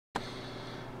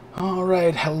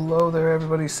Alright, hello there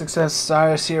everybody, Success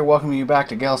Cyrus here, welcoming you back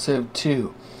to Galatic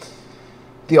 2,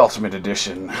 the Ultimate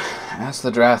Edition, as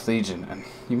the Drath Legion, and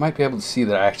you might be able to see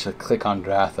that I actually click on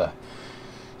Drath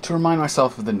to remind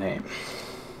myself of the name.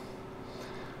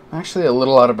 I'm actually a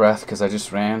little out of breath because I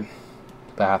just ran to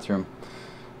the bathroom,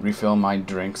 refill my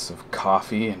drinks of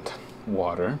coffee and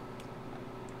water.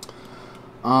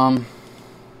 No.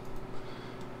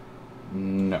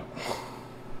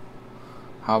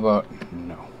 How about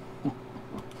no?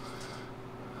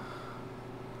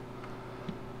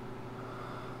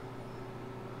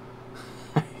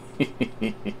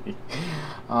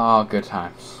 Oh, good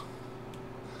times.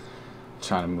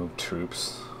 Trying to move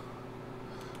troops.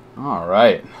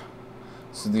 Alright.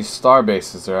 So these star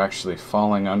bases are actually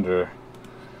falling under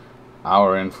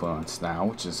our influence now,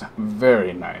 which is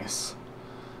very nice.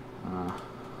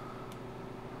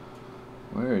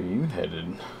 Where are you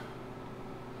headed?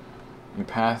 Your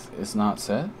path is not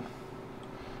set?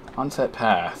 Unset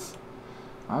path.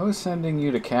 I was sending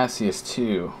you to Cassius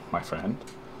too, my friend.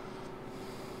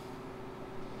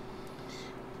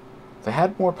 They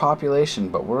had more population,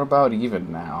 but we're about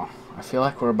even now. I feel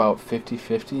like we're about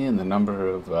 50-50 in the number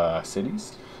of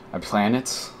cities and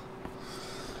planets.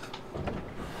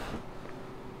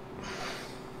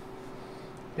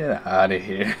 Get out of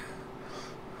here.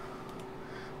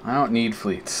 I don't need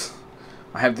fleets.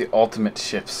 I have the ultimate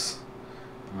ships.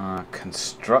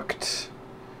 Construct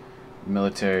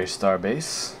military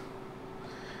starbase.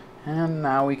 And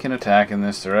now we can attack in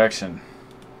this direction.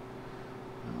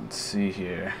 Let's see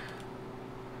here.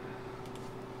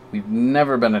 We've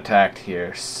never been attacked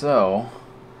here, so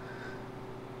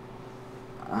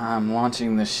I'm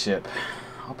launching this ship.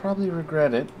 I'll probably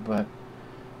regret it, but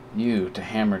you to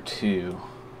Hammer 2.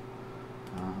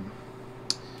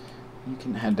 You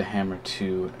can head to Hammer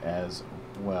 2 as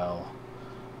well.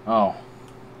 Oh,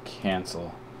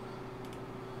 cancel.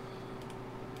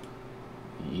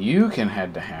 You can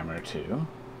head to Hammer 2.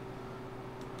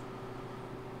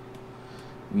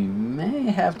 We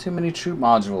may have too many troop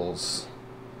modules.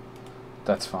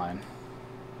 That's fine.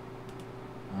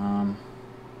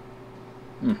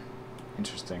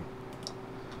 Interesting.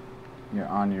 You're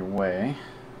on your way.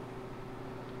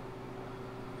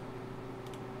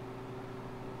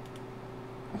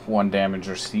 One damage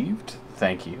received.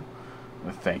 Thank you.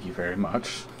 Thank you very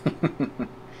much.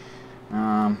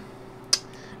 More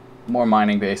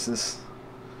mining bases.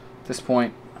 At this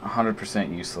point,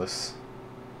 100% useless.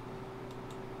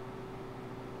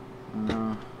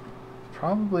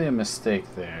 Probably a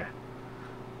mistake there.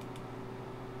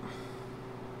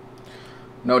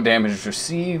 No damage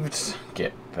received.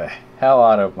 Get the hell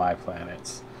out of my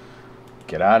planets.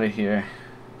 Get out of here.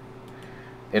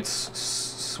 It's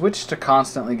switched to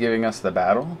constantly giving us the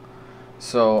battle,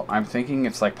 so I'm thinking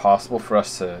it's like possible for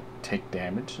us to take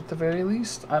damage at the very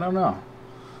least. I don't know.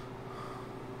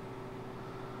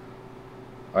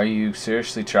 Are you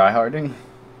seriously tryharding?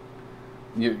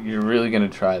 You're really gonna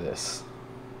try this?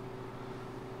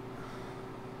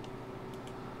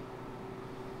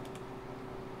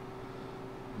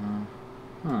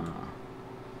 I'm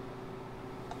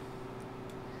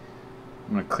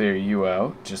gonna clear you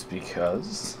out just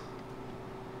because.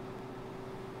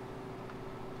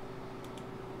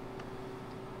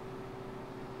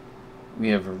 We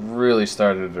have really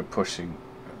started pushing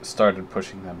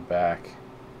them back.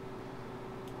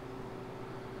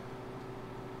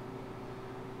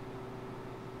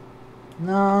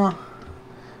 No,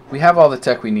 we have all the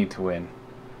tech we need to win.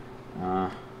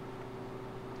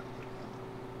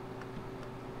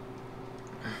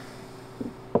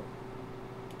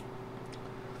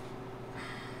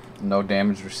 No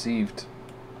damage received.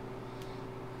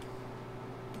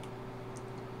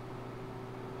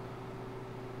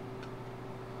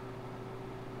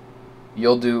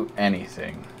 You'll do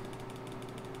anything.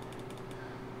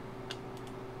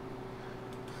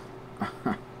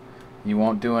 You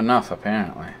won't do enough,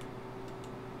 apparently.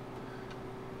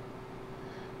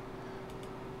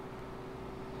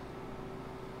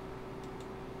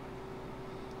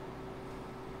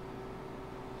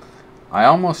 I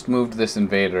almost moved this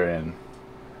invader in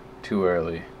too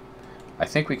early. I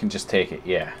think we can just take it,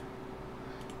 yeah.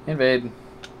 Invade.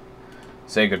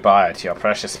 Say goodbye to your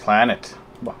precious planet.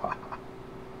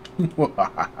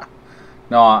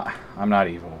 No, I'm not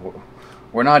evil.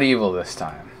 We're not evil this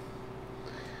time.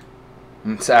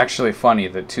 It's actually funny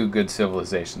that two good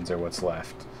civilizations are what's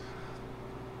left.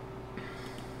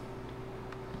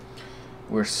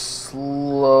 We're slowly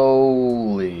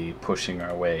pushing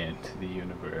our way into the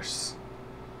universe.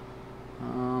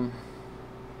 I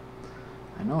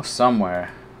know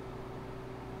somewhere.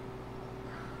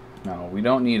 No, we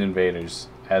don't need invaders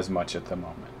as much at the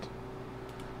moment.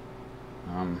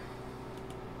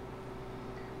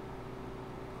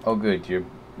 Oh good, you're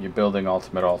building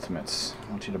ultimate ultimates.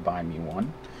 I want you to buy me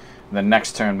one. And then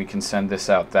next turn we can send this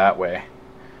out that way.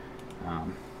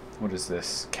 What is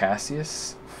this?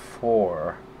 Cassius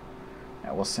 4.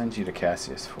 Yeah, we'll send you to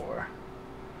Cassius 4.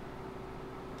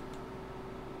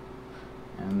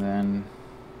 And then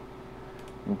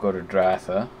we'll go to Drath,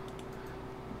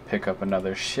 pick up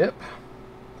another ship,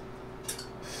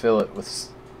 fill it with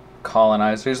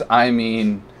colonizers. I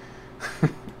mean,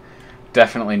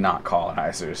 definitely not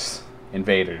colonizers.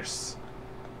 Invaders.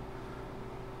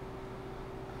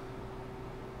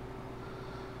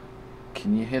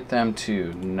 Can you hit them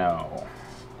too? No.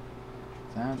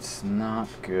 That's not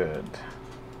good.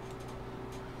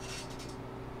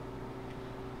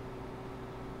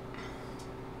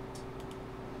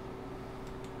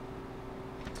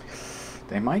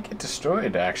 They might get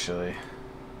destroyed, actually.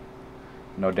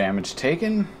 No damage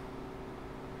taken.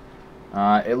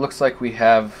 It looks like we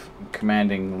have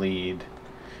commanding lead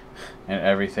in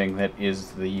everything that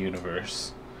is the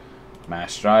universe.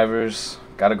 Mass drivers.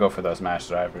 Gotta go for those mass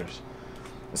drivers.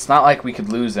 It's not like we could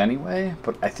lose anyway,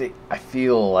 but I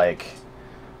feel like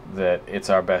that it's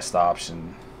our best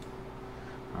option.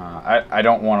 I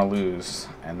don't want to lose,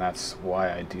 and that's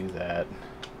why I do that.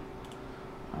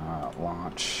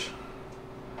 Launch.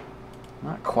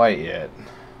 Not quite yet.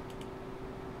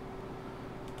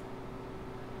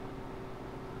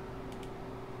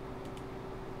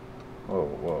 Whoa,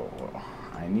 whoa, whoa.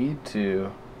 I need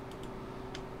to...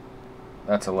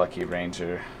 That's a lucky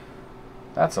ranger.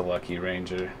 That's a lucky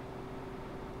ranger.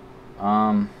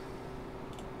 No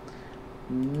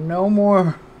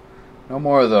more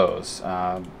of those.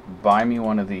 Buy me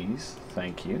one of these.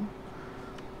 Thank you.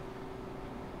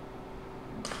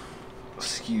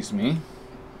 Excuse me.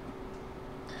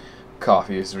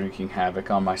 Coffee is wreaking havoc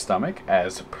on my stomach,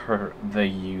 as per the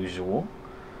usual.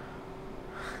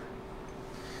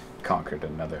 Conquered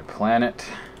another planet.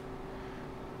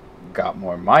 Got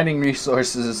more mining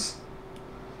resources.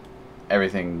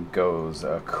 Everything goes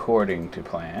according to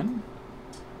plan.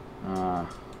 You're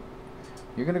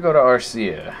going to go to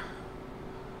Arcia.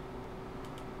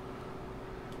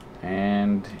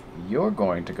 And you're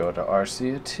going to go to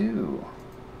Arcia too.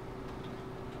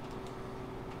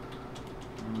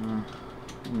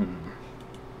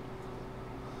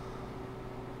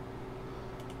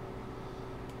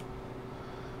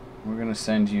 We're going to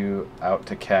send you out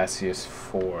to Cassius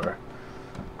 4.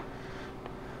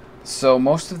 So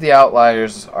most of the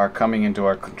outliers are coming into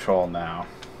our control now.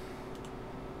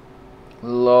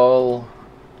 Lol.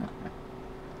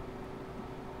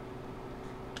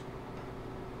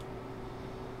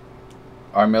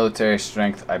 Our military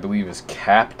strength, I believe, is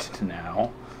capped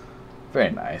now.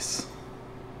 Very nice.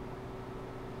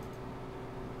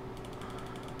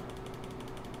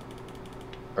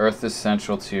 Earth is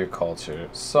central to your culture.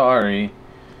 Sorry.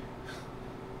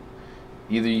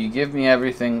 Either you give me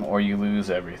everything or you lose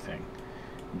everything.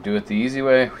 Do it the easy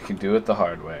way, we can do it the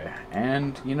hard way.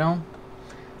 And, you know,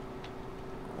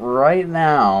 right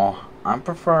now, I'm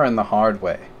preferring the hard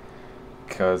way.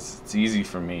 Because it's easy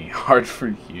for me, hard for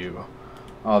you.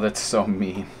 Oh, that's so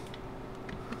mean.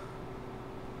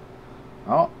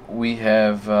 Oh, we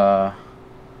have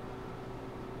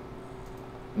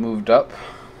moved up.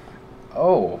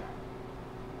 Oh.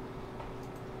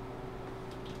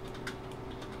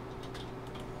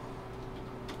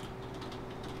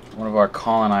 One of our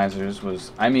colonizers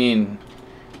was, I mean,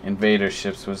 invader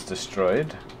ships was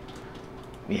destroyed.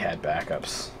 We had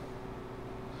backups.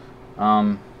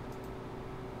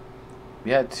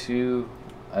 We had two.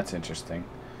 That's interesting.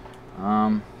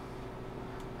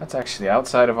 That's actually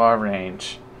outside of our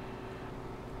range.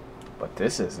 But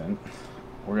this isn't.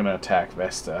 We're gonna attack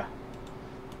Vesta.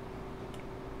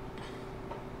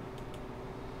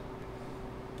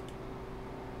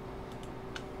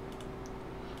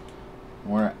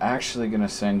 We're actually going to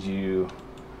send you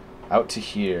out to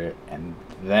here and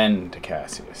then to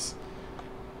Cassius.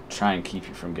 Try and keep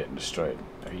you from getting destroyed.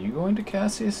 Are you going to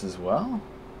Cassius as well?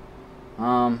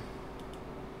 Then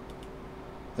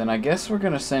I guess we're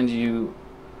going to send you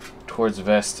towards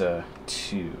Vesta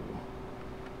 2.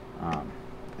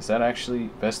 Is that actually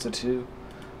Vesta 2?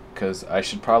 Because I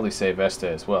should probably say Vesta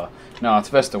as well. No, it's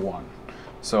Vesta 1.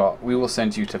 So we will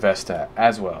send you to Vesta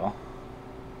as well.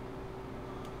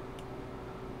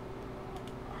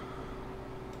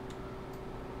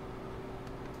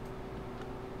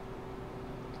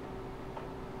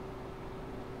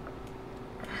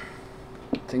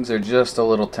 Things are just a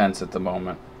little tense at the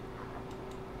moment.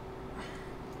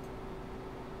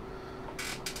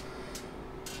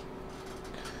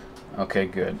 Okay,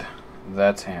 good.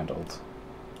 That's handled.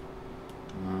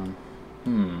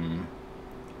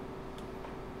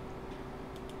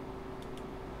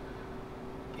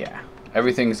 Yeah,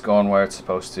 everything's going where it's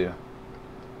supposed to.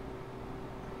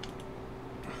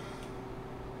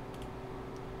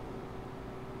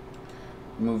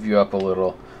 Move you up a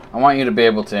little. I want you to be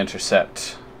able to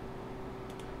intercept.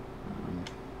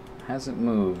 Hasn't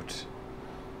moved.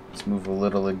 Let's move a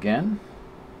little again.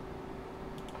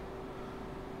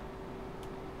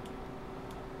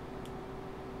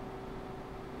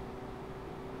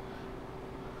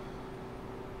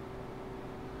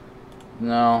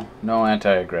 No, no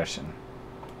anti-aggression.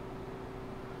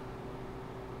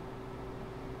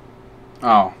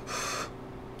 Oh.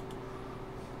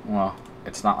 Well,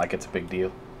 it's not like it's a big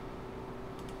deal.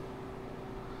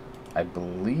 I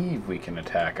believe we can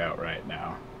attack outright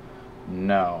now.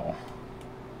 No.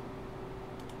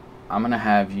 I'm gonna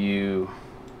have you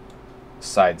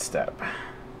sidestep.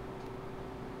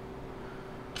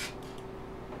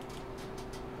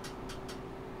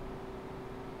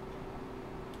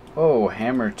 Oh,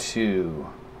 hammer 2.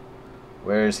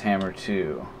 Where's hammer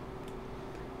 2?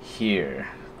 Here.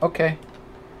 Okay.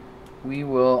 We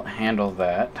will handle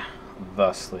that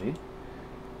thusly.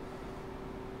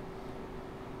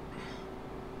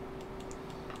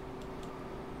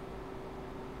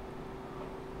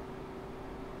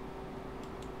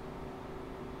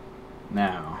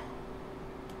 Now,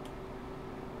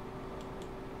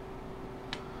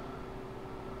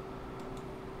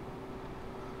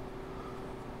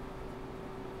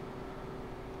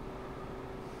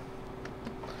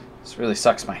 this really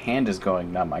sucks. My hand is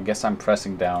going numb. I guess I'm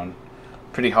pressing down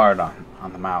pretty hard on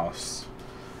the mouse.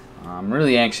 I'm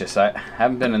really anxious. I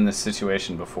haven't been in this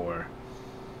situation before.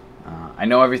 I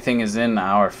know everything is in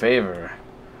our favor,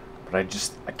 but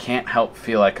I can't help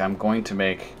feel like I'm going to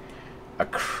make a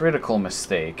critical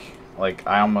mistake, like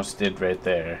I almost did right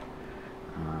there.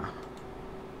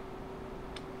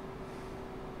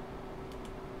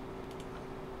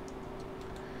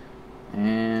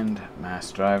 And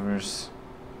mass drivers.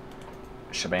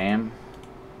 Shabam.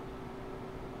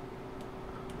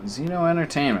 Xeno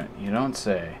Entertainment, you don't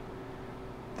say.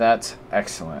 That's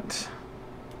excellent.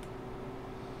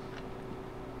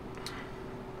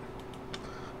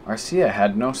 Arcia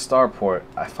had no starport.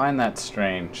 I find that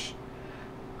strange.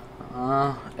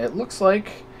 It looks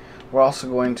like we're also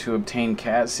going to obtain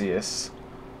Cassius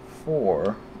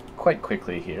 4 quite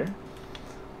quickly here.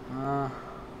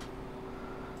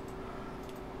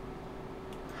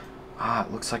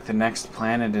 It looks like the next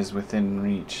planet is within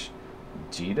reach.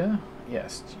 Jita?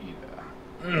 Yes,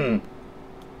 Jita.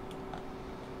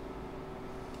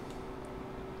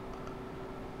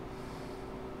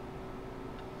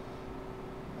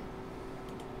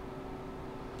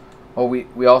 Oh,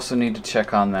 we also need to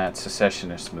check on that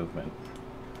secessionist movement.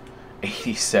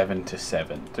 87 to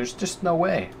 7. There's just no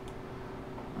way.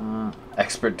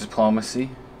 Expert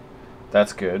diplomacy.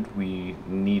 That's good. We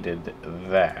needed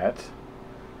that.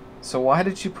 So why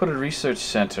did you put a research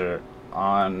center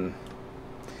on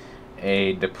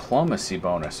a diplomacy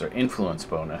bonus or influence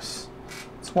bonus?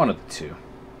 It's one of the two.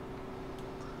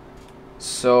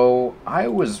 So I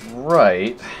was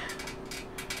right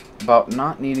about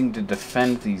not needing to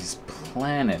defend these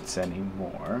planets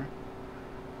anymore.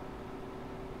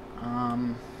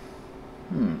 I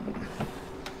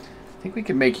think we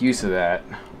can make use of that.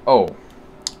 Oh.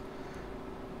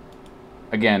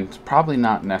 Again, it's probably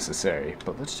not necessary,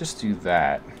 but let's just do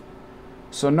that.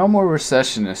 So no more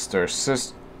recessionist or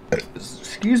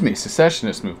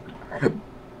secessionist movement.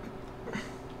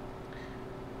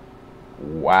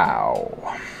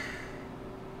 Wow.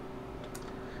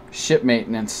 Ship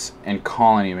maintenance and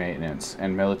colony maintenance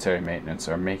and military maintenance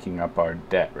are making up our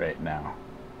debt right now.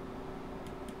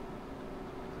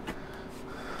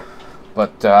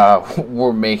 But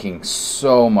we're making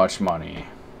so much money.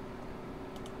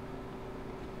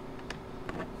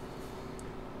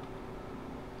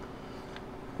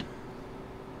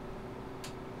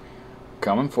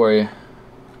 Coming for you.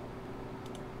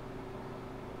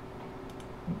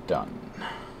 Done.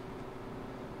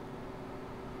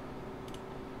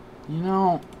 You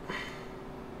know,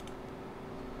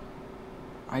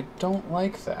 I don't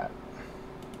like that.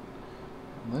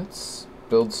 Let's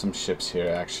build some ships here,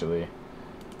 actually.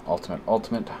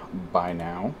 Ultimate, buy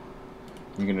now.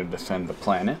 You're gonna defend the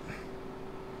planet.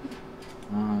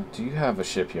 Do you have a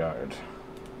shipyard?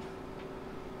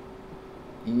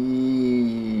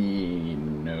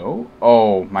 No.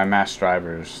 Oh, my mass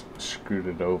drivers screwed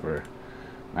it over.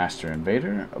 Master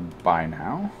Invader, buy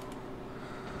now.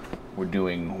 We're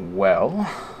doing well.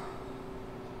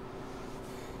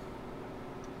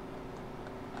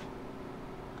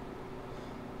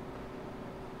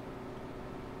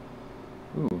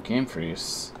 Ooh, game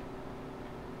freeze.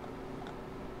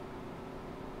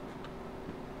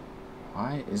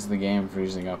 Why is the game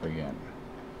freezing up again?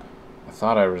 I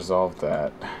thought I resolved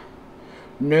that.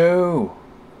 No!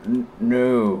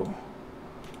 No!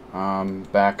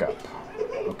 Back up.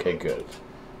 Okay, good.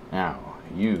 Now,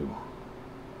 you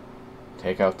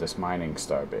take out this mining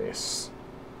star base.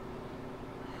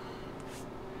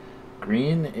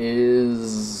 Green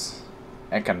is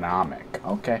economic.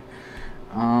 Okay.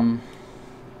 I'm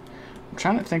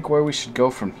trying to think where we should go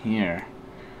from here.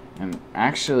 And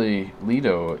actually,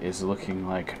 Lido is looking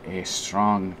like a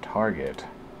strong target.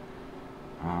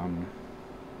 I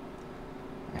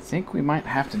think we might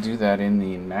have to do that in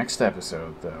the next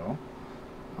episode, though.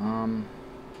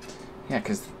 Yeah,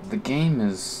 because the game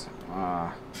is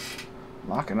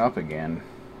locking up again.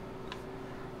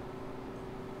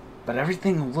 But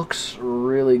everything looks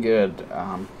really good.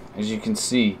 As you can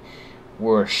see,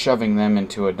 we're shoving them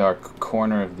into a dark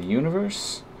corner of the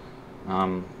universe.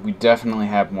 We definitely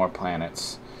have more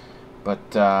planets.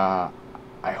 But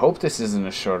I hope this isn't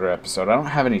a shorter episode. I don't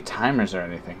have any timers or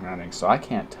anything running, so I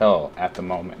can't tell at the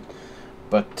moment.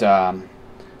 But I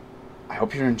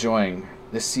hope you're enjoying.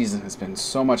 This season has been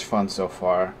so much fun so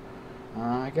far.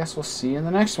 I guess we'll see you in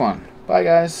the next one. Bye,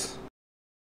 guys.